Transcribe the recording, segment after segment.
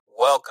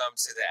Welcome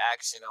to the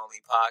Action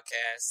Only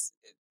Podcast.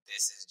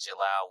 This is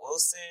Jalal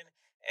Wilson,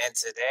 and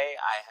today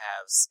I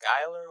have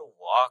Skylar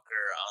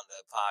Walker on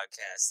the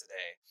podcast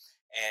today.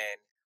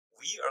 And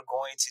we are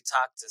going to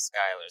talk to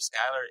Skylar.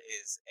 Skylar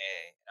is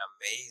an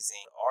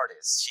amazing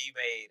artist. She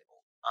made,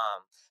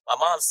 my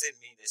mom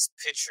sent me this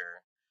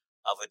picture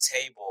of a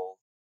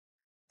table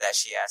that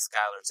she asked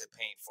Skylar to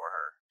paint for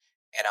her.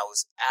 And I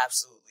was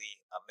absolutely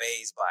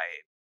amazed by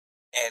it.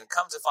 And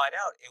come to find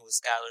out, it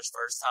was Skylar's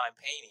first time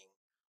painting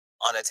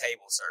on a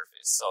table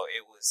surface. So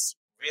it was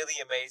really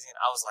amazing.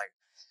 I was like,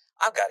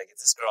 I've got to get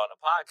this girl on the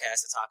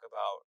podcast to talk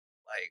about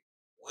like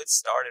what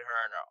started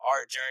her in her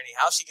art journey,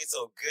 how she gets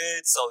so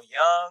good, so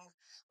young.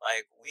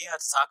 Like, we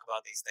have to talk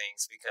about these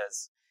things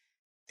because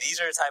these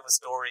are the type of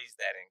stories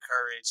that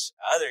encourage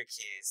other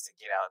kids to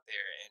get out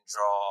there and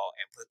draw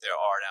and put their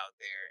art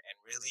out there and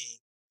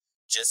really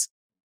just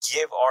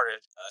give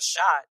art a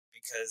shot,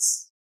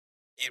 because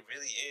it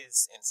really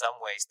is in some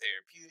ways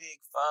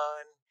therapeutic,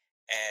 fun,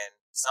 and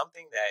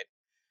something that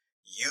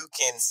you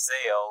can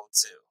sell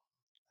too.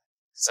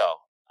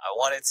 So I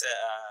wanted to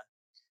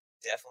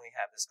definitely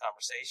have this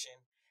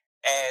conversation.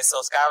 And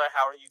so, Skylar,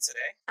 how are you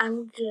today?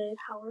 I'm good.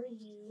 How are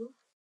you?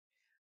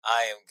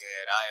 I am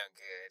good.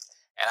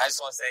 And I just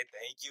want to say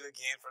thank you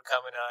again for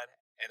coming on.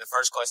 And the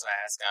first question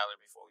I asked Skylar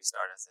before we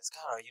started, I said,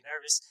 Skylar, are you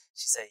nervous?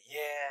 She said,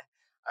 yeah.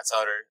 I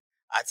told her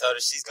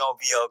she's going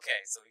to be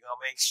okay. So we're going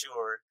to make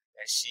sure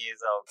that she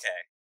is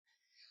okay.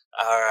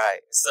 All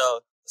right.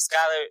 So,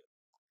 Skylar,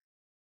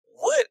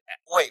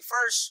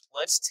 first,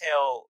 let's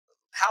tell,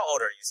 how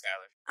old are you,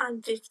 Skylar?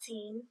 I'm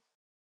 15.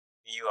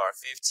 You are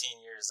 15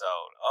 years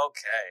old.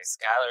 Okay.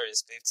 Skylar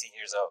is 15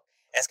 years old.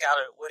 And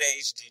Skylar, what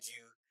age did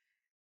you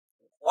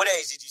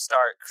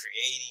start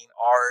creating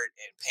art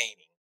and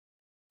painting?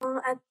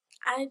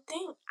 I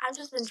think I've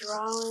just been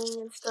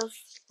drawing and stuff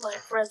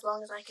like for as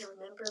long as I can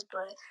remember,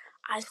 but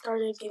I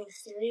started getting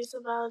serious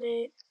about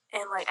it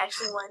and like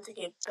actually wanting to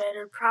get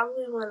better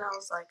probably when I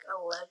was like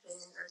 11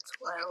 or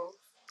 12.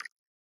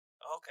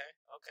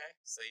 Okay.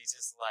 So you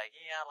just like,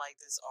 yeah, I like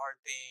this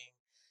art thing.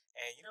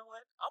 And you know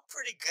what? I'm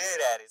pretty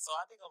good at it. So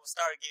I think I'm going to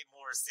start getting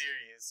more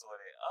serious with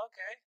it.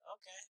 Okay.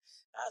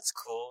 That's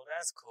cool.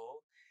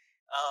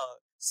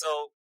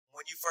 So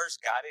when you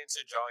first got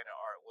into drawing and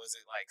art, was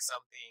it like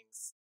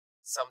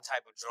some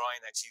type of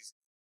drawing that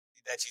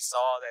you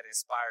saw that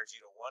inspired you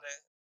to want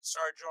to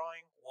start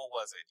drawing? What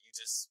was it? You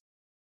just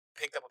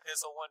picked up a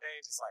pencil one day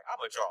and just like, I'm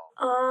going to draw.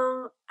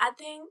 I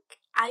think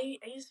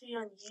I used to be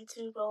on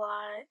YouTube a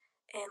lot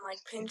and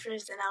like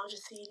Pinterest, and I would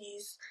just see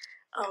these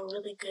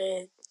really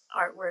good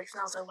artworks,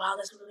 and I was like, wow,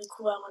 that's really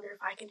cool. I wonder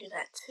if I can do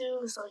that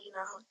too. So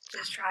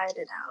just tried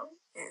it out,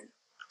 and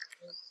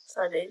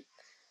so I did.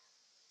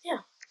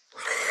 Yeah.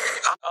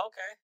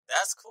 Okay,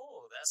 that's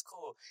cool.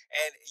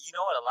 And you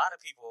know what? A lot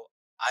of people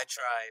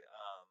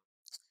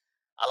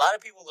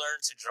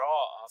learn to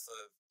draw off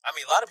of. I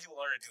mean, a lot of people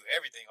learn to do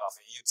everything off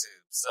of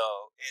YouTube.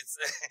 So it's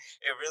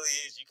it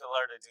really is. You can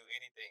learn to do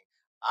anything.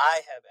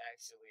 I have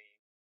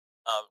actually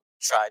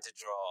tried to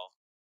draw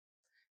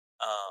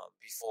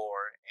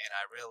before, and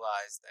I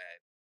realized that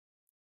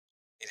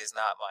it is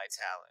not my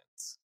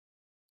talent.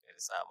 It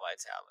is not my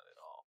talent at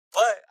all.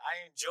 But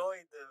I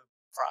enjoyed the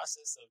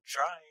process of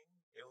trying.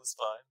 It was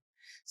fun.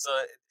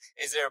 So,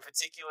 is there a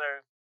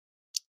particular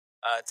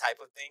type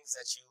of things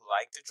that you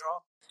like to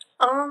draw?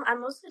 I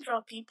mostly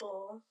draw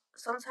people.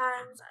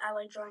 Sometimes I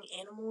like drawing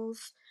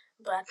animals,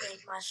 but I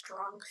think my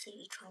strong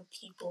suit is drawing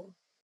people.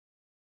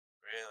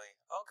 Really?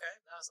 Okay,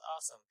 that's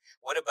awesome.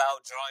 What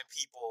about drawing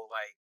people?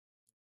 Like,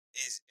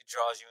 it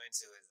draws you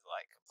into is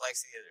like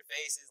complexity of their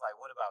faces. Like,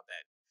 what about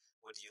that?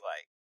 What do you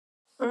like?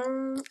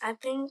 I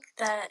think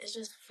that it's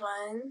just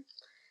fun.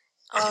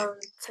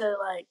 To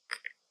like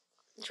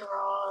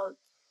draw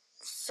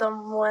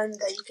someone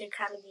that you can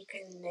kind of be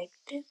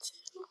connected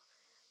to,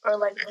 or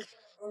like look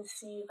and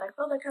see like,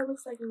 oh, that kind of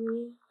looks like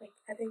me. Like,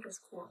 I think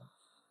it's cool.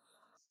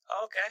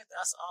 Okay,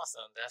 that's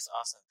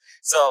awesome.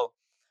 So,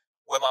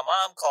 when my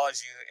mom called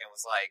you and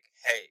was like,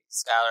 "Hey,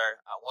 Skylar,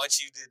 I want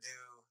you to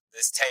do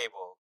this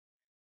table,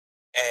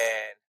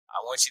 and I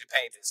want you to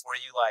paint this," were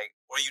you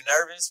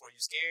nervous? Were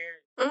you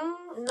scared?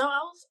 No,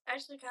 I was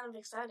actually kind of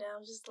excited. I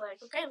was just like,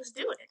 okay, let's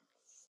do it.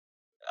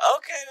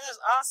 Okay,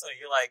 that's awesome.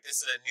 You're like, this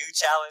is a new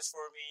challenge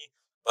for me,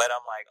 but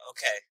I'm like,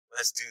 okay,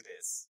 let's do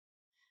this.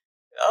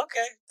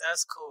 Okay,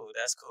 that's cool.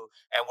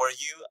 And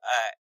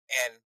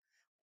and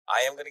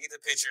I am gonna get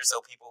the picture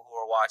so people who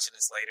are watching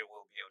this later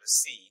will be able to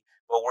see.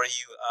 But were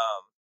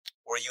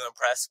you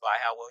impressed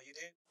by how well you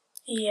did?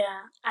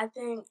 Yeah, I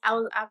think I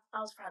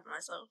was proud of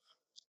myself.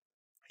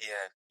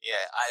 Yeah.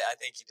 I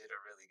think you did a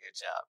really good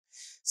job.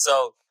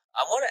 So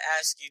I want to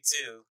ask you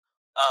too.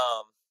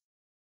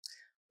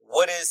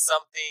 What is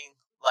something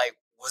like?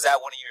 Was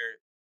that one of your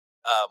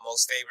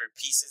most favorite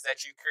pieces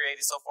that you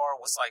created so far?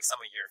 What's like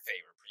some of your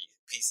favorite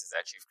pieces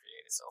that you've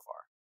created so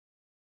far?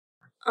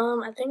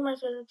 I think my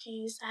favorite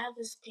piece. I have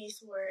this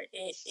piece where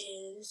it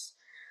is,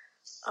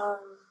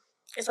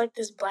 it's like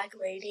this black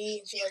lady,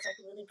 and she has like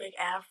a really big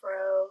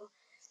afro,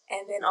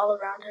 and then all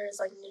around her is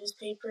like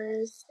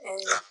newspapers, and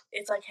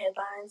it's like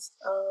headlines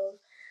of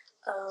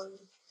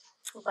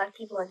Black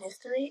people in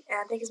history. And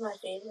I think it's my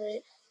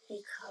favorite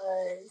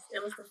because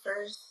it was the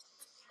first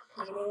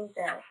painting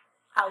that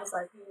I was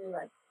like really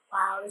like,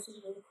 wow, this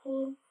is really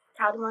cool.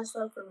 Proud of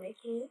myself for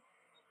making it.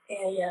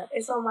 And yeah,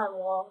 it's on my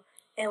wall.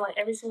 And like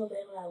every single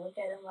day when I look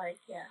at it, I'm like,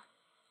 yeah,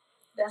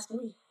 that's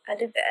me. I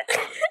did that.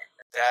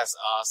 That's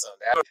awesome.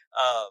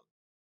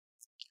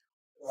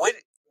 What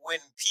when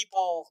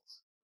people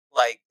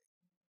like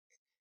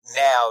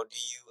now, do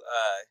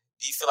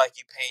you feel like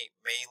you paint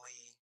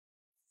mainly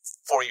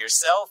for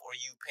yourself, or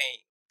you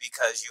paint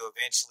because you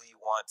eventually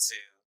want to,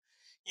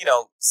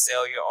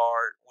 sell your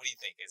art? What do you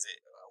think? Is it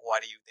why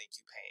do you think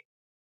you paint?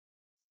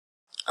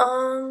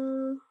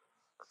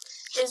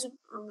 It's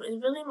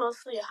really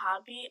mostly a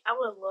hobby. I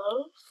would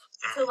love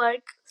to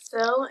like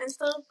sell and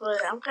stuff,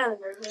 but I'm kind of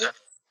nervous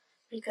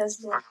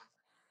because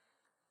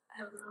I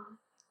don't know.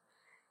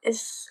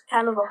 It's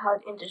kind of a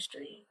hard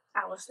industry,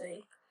 I would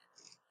say,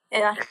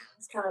 and I think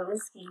it's kind of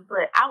risky.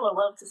 But I would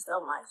love to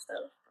sell my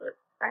stuff, but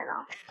right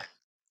now.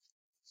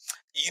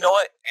 You know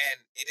what?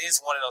 And it is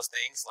one of those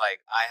things.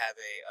 Like I have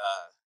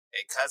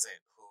a cousin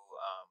who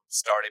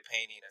started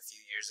painting a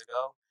few years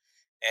ago,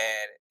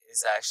 and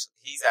he's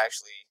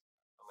actually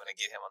I'm gonna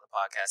get him on the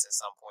podcast at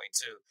some point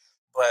too.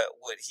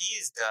 But what he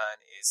has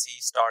done is he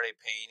started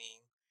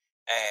painting,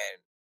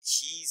 and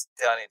he's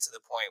done it to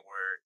the point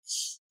where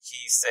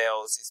he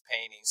sells his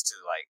paintings to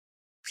like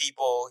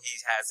people.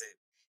 He has it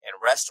in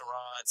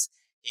restaurants.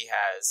 He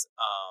has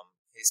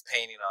his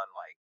painting on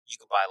like you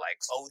could buy like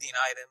clothing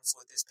items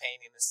with his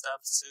painting and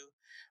stuff too.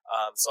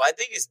 So I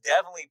think it's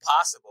definitely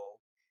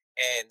possible,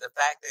 and the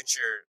fact that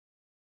you're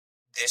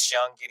this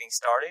young getting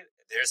started,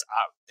 there's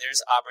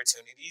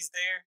opportunities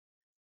there,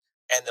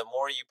 and the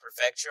more you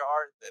perfect your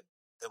art,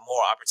 the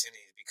more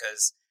opportunities,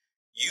 because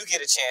you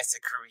get a chance to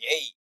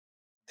create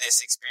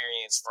this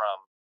experience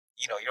from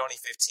you're only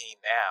 15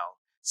 now,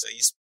 so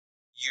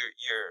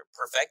you're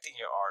perfecting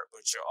your art,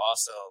 but you're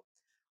also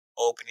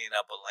opening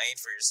up a lane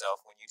for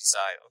yourself when you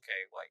decide,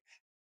 okay, like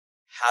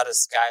how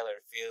does Skylar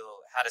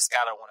feel? How does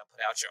Skylar want to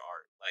put out your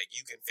art? Like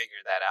you can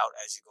figure that out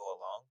as you go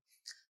along.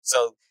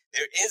 So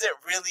there isn't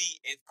really.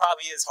 It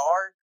probably is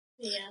hard.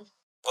 Yeah.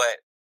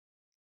 But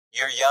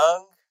you're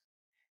young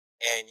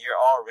and you're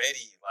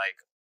already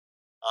like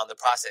on the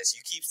process.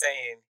 You keep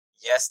saying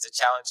yes to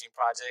challenging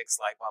projects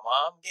like my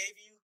mom gave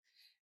you,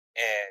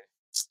 and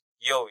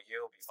you'll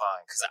be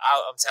fine. Because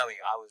I'm telling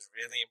you, I was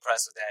really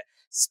impressed with that,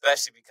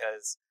 especially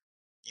because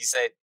you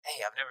said,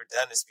 "Hey, I've never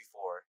done this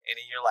before," and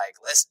then you're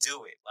like, "Let's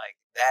do it." Like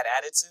that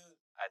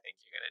attitude, I think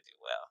you're gonna do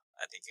well.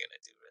 I think you're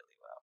gonna do really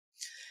well.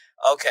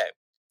 Okay,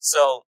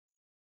 so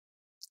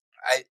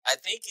I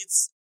think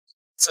it's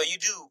so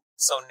you do.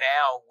 So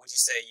now, would you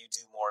say you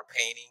do more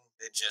painting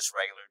than just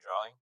regular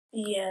drawing?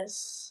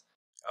 Yes.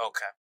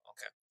 Okay.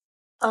 Okay.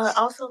 I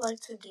also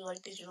like to do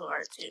like digital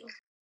art too.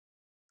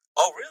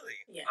 Oh,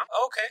 really? Yeah.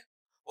 Okay.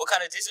 What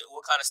kind of digital?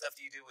 What kind of stuff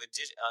do you do with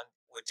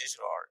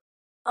digital art?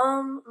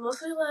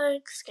 Mostly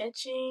like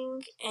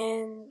sketching,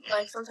 and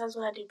like sometimes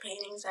when I do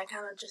paintings, I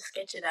kind of just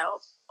sketch it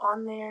out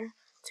on there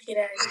to get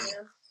an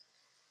idea,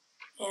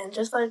 and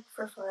just like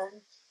for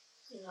fun,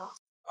 you know.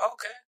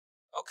 Okay.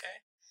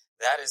 Okay.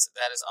 That is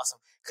awesome.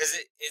 Because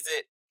is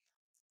it.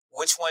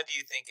 Which one do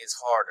you think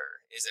is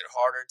harder? Is it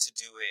harder to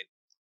do it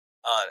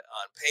on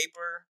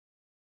paper,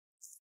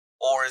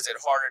 or is it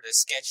harder to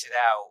sketch it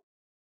out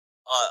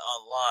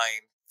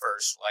online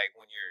first? Like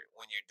when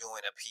you're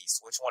doing a piece,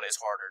 which one is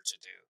harder to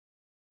do?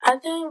 I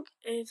think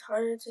it's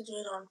harder to do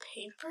it on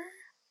paper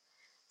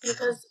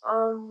because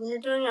when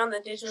you're doing it on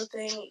the digital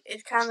thing,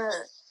 it's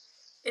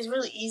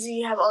really easy.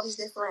 You have all these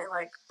different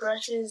like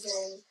brushes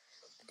and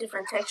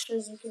different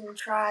textures you can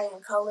try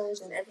and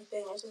colors and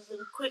everything. It's just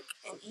really quick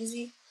and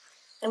easy.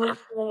 And when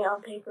you're doing it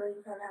on paper,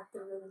 you kind of have to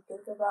really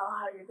think about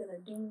how you're gonna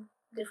do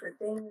different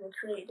things and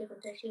create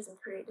different textures and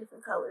create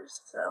different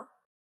colors. So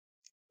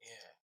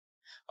Yeah.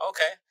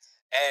 Okay.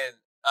 And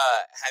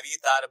have you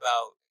thought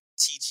about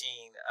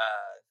teaching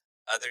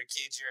other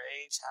kids your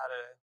age how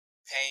to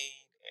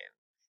paint and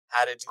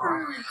how to do?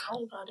 I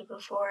thought about it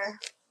before,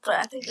 but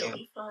I think it'll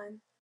be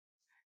fun.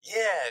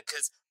 Yeah,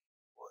 because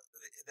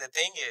the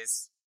thing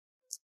is,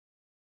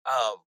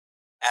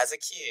 as a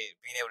kid,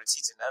 being able to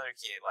teach another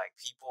kid, like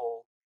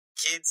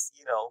kids,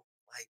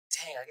 like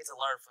dang, I get to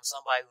learn from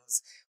somebody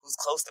who's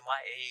close to my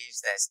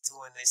age that's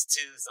doing this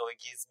too. So it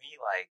gives me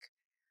like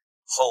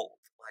hope,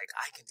 like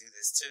I can do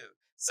this too.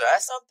 So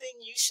that's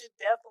something you should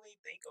definitely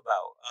think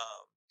about.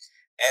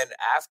 And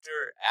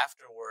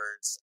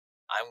afterwards,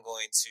 I'm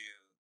going to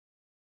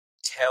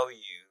tell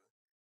you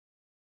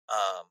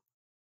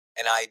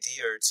an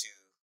idea or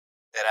two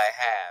that I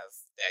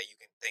have that you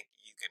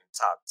can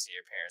talk to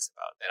your parents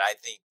about that I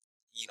think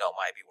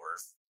might be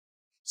worth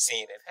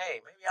seeing if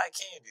hey maybe I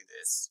can do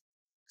this.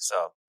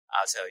 So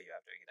I'll tell you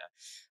after you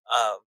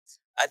know.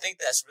 I think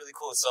that's really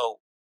cool. So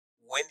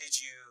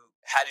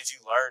how did you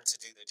learn to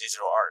do the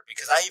digital art?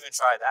 Because I even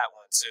tried that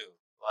one too.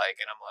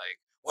 Like, and I'm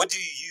like, what do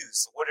you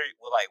use? What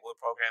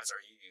programs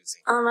are you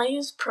using? I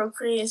use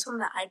Procreate. It's on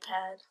the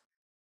iPad.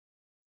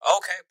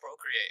 Okay,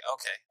 Procreate.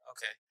 Okay,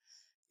 okay.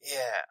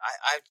 Yeah,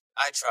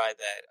 I tried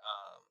that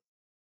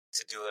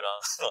to do it on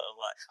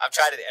online. I've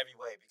tried it every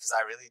way because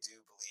I really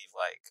do believe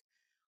like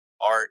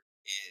art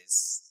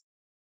is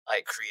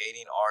like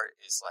creating art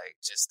is like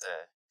just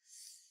a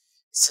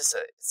it's just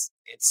a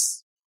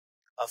it's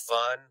a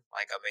fun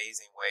like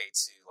amazing way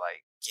to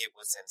like get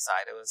what's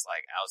inside of us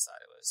like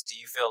outside of us. Do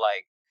you feel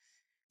like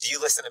do you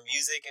listen to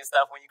music and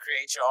stuff when you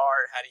create your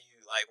art? How do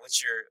you like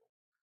what's your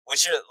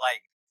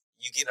like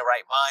you get in the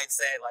right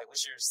mindset? Like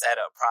what's your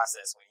setup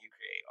process when you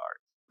create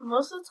art?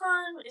 Most of the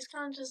time, it's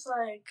kind of just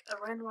like a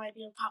random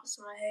idea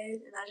pops in my head,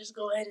 and I just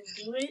go ahead and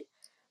do it.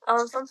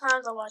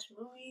 Sometimes I watch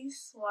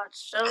movies, watch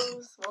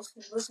shows,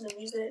 mostly listen to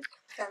music,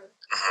 kind of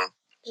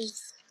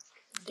just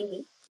do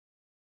it.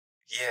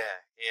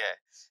 Yeah, yeah.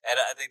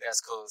 And I think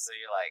that's cool. So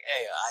you're like,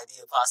 hey, an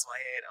idea pops in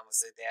my head. I'm going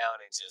to sit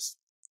down and just,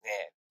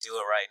 man, do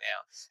it right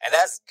now. And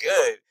that's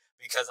good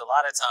because a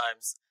lot of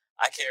times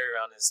I carry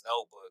around this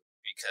notebook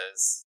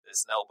because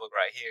this notebook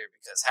right here,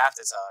 because half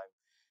the time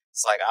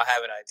it's like I'll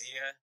have an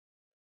idea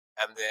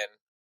and then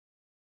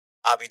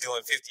I'll be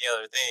doing 50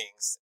 other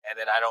things and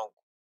then I don't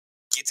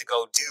get to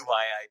go do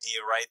my idea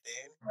right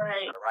then.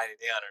 Right. I write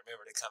it down and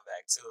remember to come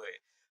back to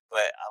it.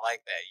 But I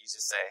like that. You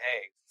just say,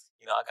 hey,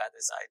 I got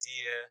this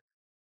idea.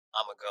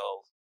 I'm gonna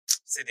go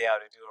sit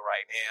down and do it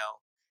right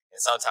now.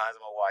 And sometimes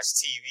I'm gonna watch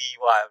TV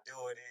while I'm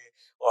doing it,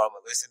 or I'm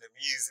gonna listen to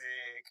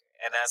music,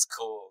 and that's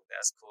cool.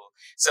 That's cool.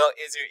 So,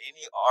 is there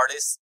any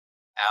artists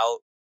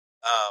out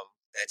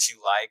that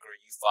you like or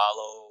you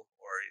follow,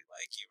 or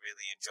like you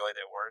really enjoy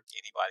their work?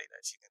 Anybody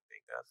that you can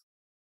think of?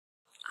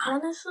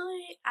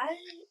 Honestly,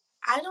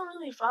 I don't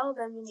really follow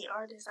that many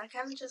artists. I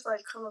kind of just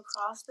like come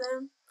across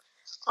them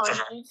on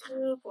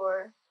YouTube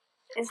or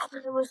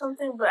Instagram or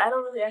something, but I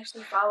don't really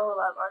actually follow a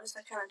lot of artists.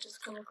 I kind of just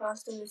come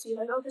across them and see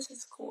like, oh, this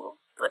is cool.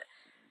 But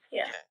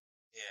yeah. Yeah,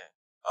 yeah.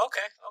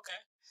 Okay,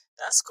 okay.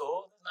 That's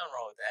cool. There's nothing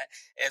wrong with that.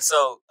 And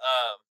so,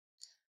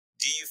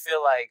 do you feel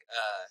like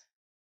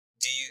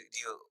do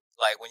you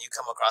like when you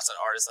come across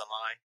an artist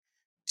online?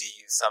 Do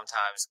you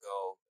sometimes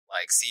go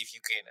like see if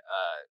you can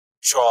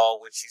draw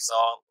what you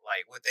saw,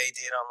 like what they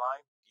did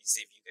online? You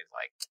see if you could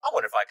like, I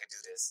wonder if I could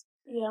do this.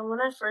 Yeah,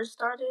 when I first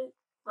started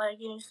like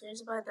getting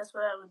serious about it, that's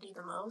what I would do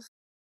the most.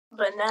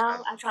 But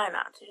now I try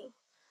not to.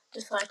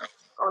 Just like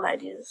own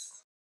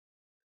ideas.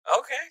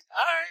 Okay,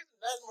 all right,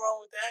 nothing wrong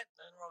with that.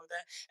 Nothing wrong with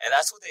that. And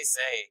that's what they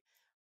say.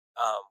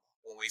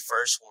 When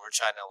we're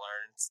trying to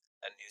learn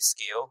a new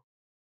skill,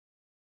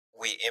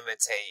 we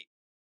imitate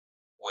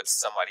what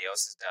somebody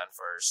else has done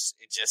first,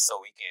 just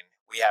so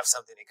we have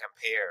something to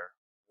compare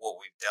what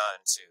we've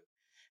done to,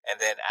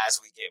 and then as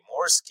we get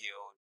more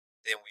skilled,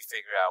 then we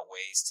figure out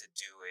ways to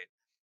do it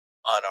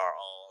on our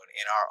own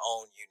in our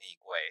own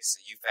unique way.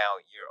 So you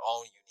found your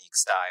own unique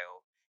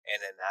style, and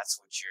then that's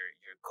what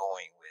you're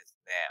going with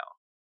now.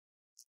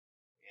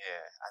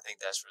 Yeah, I think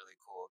that's really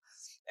cool.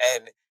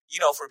 And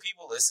for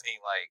people listening,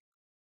 like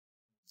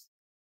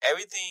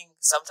everything,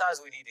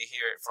 sometimes we need to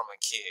hear it from a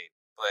kid,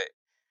 but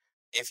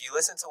if you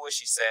listen to what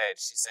she said,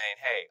 she's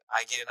saying, "Hey,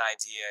 I get an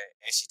idea,"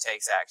 and she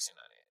takes action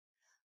on it.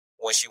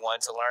 When she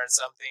wanted to learn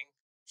something,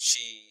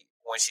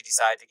 when she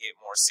decided to get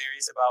more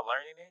serious about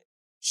learning it,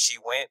 she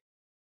went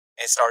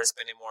and started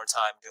spending more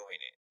time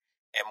doing it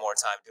and more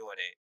time doing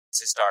it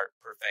to start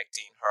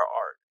perfecting her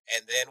art.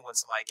 And then when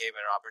somebody gave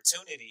her an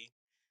opportunity,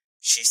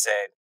 she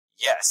said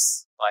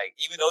yes. Like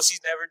even though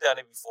she's never done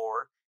it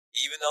before,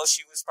 even though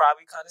she was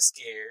probably kind of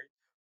scared,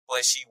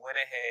 but she went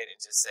ahead and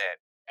just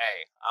said,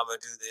 "Hey, I'm gonna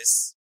do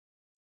this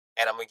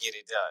and I'm gonna get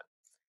it done."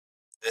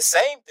 The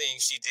same thing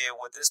she did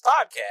with this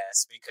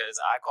podcast because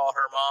I called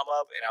her mom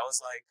up and I was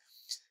like,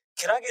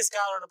 "Can I get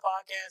Skylar on the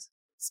podcast?"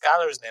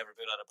 Skylar has never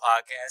been on a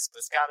podcast,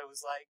 but Skylar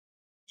was like,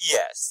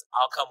 "Yes,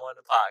 I'll come on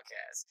the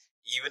podcast,"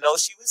 even though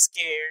she was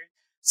scared.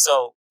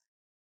 So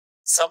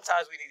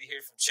sometimes we need to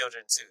hear from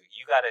children too.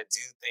 You got to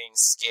do things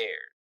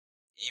scared,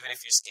 even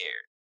if you're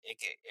scared.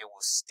 It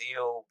will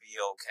still be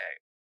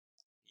okay.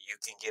 You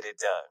can get it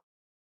done.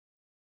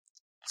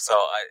 So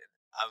I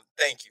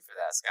thank you for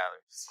that,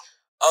 Skylar.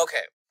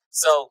 Okay,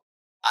 so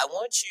I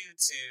want you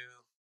to,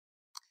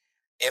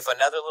 if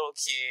another little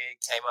kid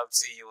came up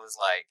to you and was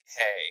like,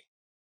 "Hey,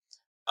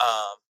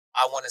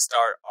 I want to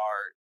start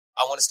art.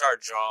 I want to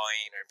start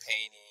drawing or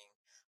painting,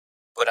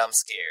 but I'm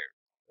scared."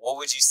 What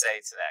would you say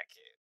to that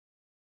kid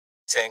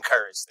to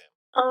encourage them?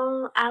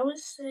 I would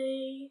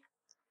say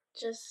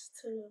just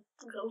to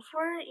go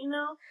for it, you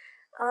know.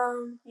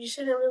 You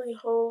shouldn't really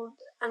hold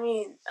I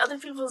mean, other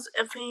people's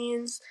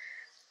opinions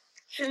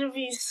shouldn't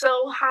be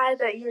so high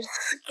that you're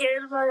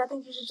scared about it. I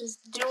think you should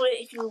just do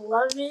it. If you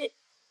love it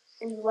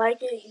and you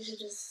like it, you should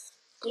just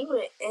do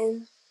it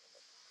and,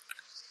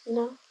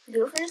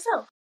 do it for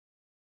yourself.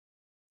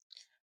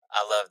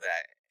 I love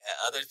that. And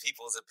other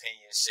people's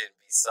opinions shouldn't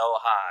be so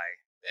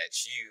high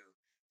that you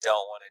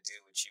don't want to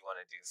do what you want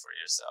to do for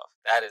yourself.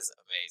 That is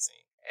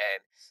amazing.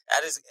 And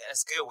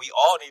that's good. We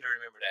all need to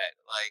remember that.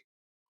 Like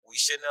we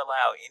shouldn't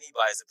allow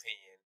anybody's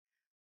opinion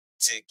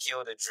to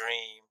kill the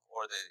dream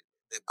or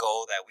the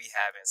goal that we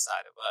have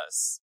inside of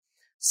us.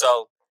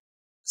 So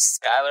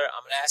Skylar,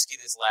 I'm gonna ask you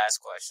this last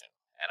question,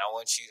 and I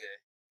want you to,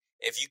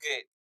 if you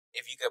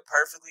could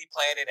perfectly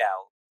plan it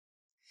out,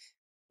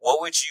 what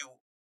would you,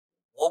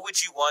 what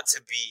would you want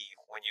to be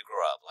when you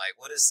grow up? Like,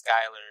 what is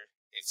Skylar?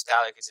 If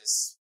Skylar could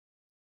just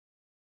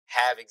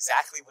have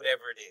exactly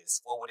whatever it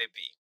is, what would it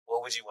be?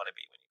 What would you want to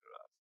be when you grow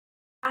up?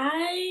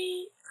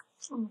 I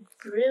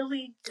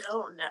really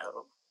don't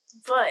know,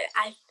 but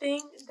I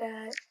think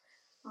that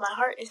my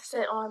heart is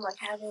set on like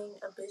having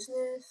a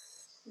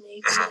business,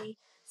 maybe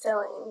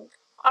selling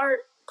art,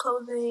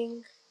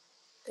 clothing,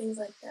 things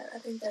like that. I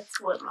think that's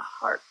what my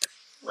heart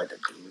would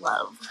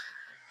love.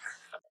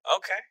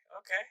 Okay,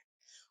 okay.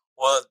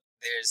 Well,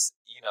 there's,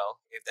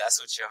 if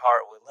that's what your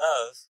heart would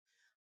love,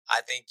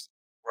 I think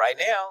right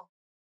now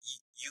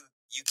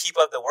you keep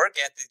up the work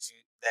ethic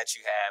that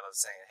you have of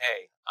saying,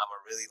 hey, I'm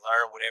gonna really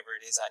learn whatever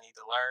it is I need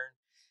to learn,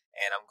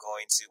 and I'm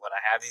going to, when I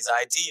have these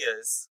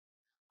ideas,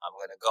 I'm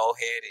gonna go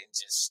ahead and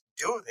just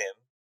do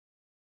them.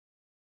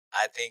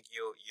 I think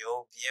you'll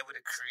be able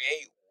to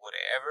create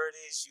whatever it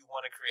is you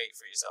want to create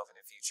for yourself in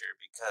the future,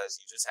 because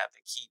you just have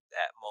to keep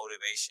that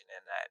motivation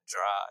and that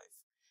drive,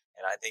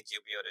 and I think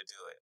you'll be able to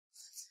do it.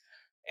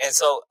 And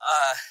so,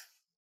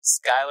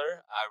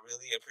 Skylar, I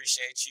really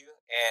appreciate you,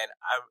 and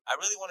I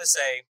really want to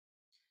say,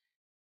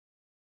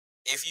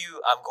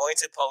 I'm going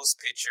to post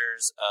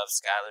pictures of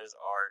Skylar's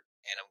art,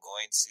 and I'm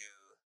going to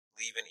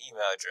leave an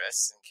email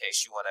address in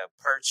case you want to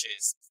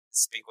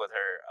speak with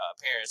her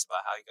parents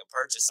about how you can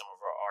purchase some of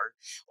her art,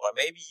 or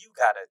maybe you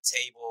got a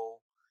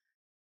table,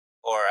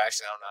 or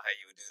actually, I don't know how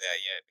you would do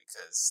that yet,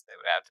 because they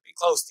would have to be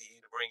close to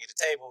you to bring you the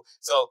table.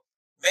 So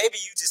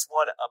maybe you just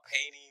want a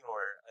painting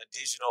or a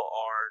digital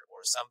art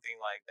or something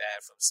like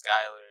that from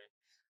Skylar.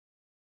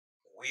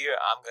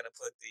 I'm gonna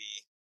put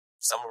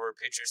some of her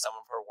pictures, some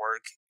of her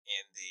work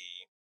in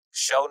the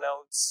show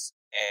notes,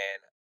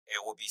 and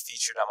it will be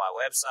featured on my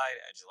website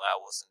at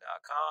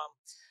JalilWilson.com.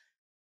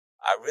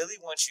 I really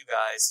want you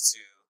guys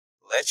to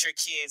let your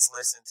kids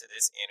listen to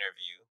this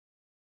interview,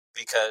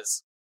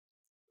 because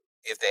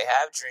if they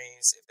have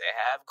dreams, if they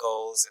have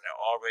goals, and they're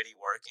already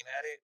working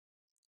at it,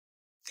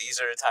 these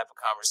are the type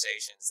of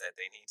conversations that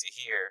they need to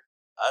hear.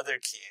 Other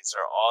kids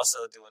are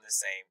also doing the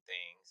same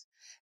things,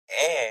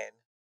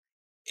 and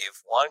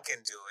if one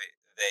can do it,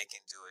 they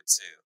can do it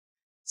too.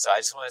 So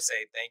I just want to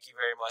say thank you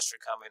very much for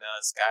coming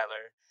on,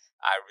 Skylar.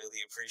 I really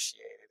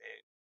appreciated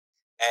it,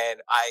 and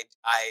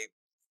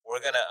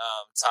we're gonna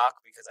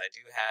talk, because I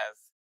do have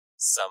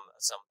some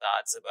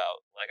thoughts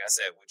about, like I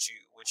said, what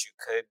you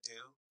could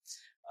do,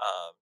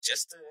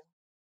 just to,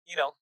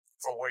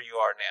 from where you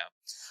are now.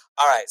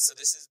 All right, so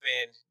this has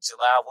been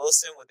Jalil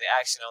Wilson with the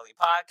Action Only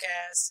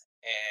Podcast,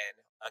 and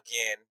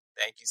again,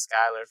 thank you,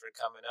 Skylar, for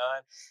coming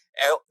on.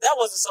 And that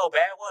wasn't so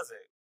bad, was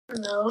it?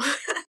 No.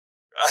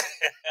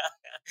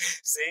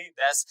 See,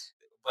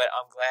 but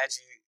I'm glad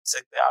you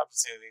took the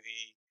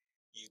opportunity.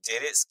 You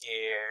did it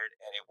scared,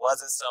 and it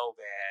wasn't so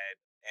bad.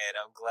 And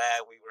I'm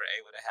glad we were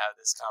able to have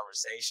this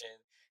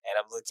conversation. And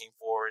I'm looking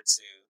forward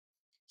to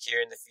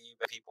hearing the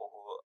feedback of people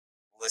who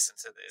listen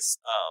to this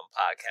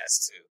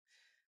podcast too.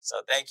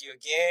 So thank you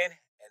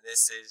again. And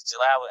this is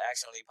Jalil with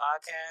Action Only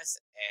Podcast,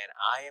 and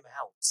I am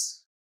out.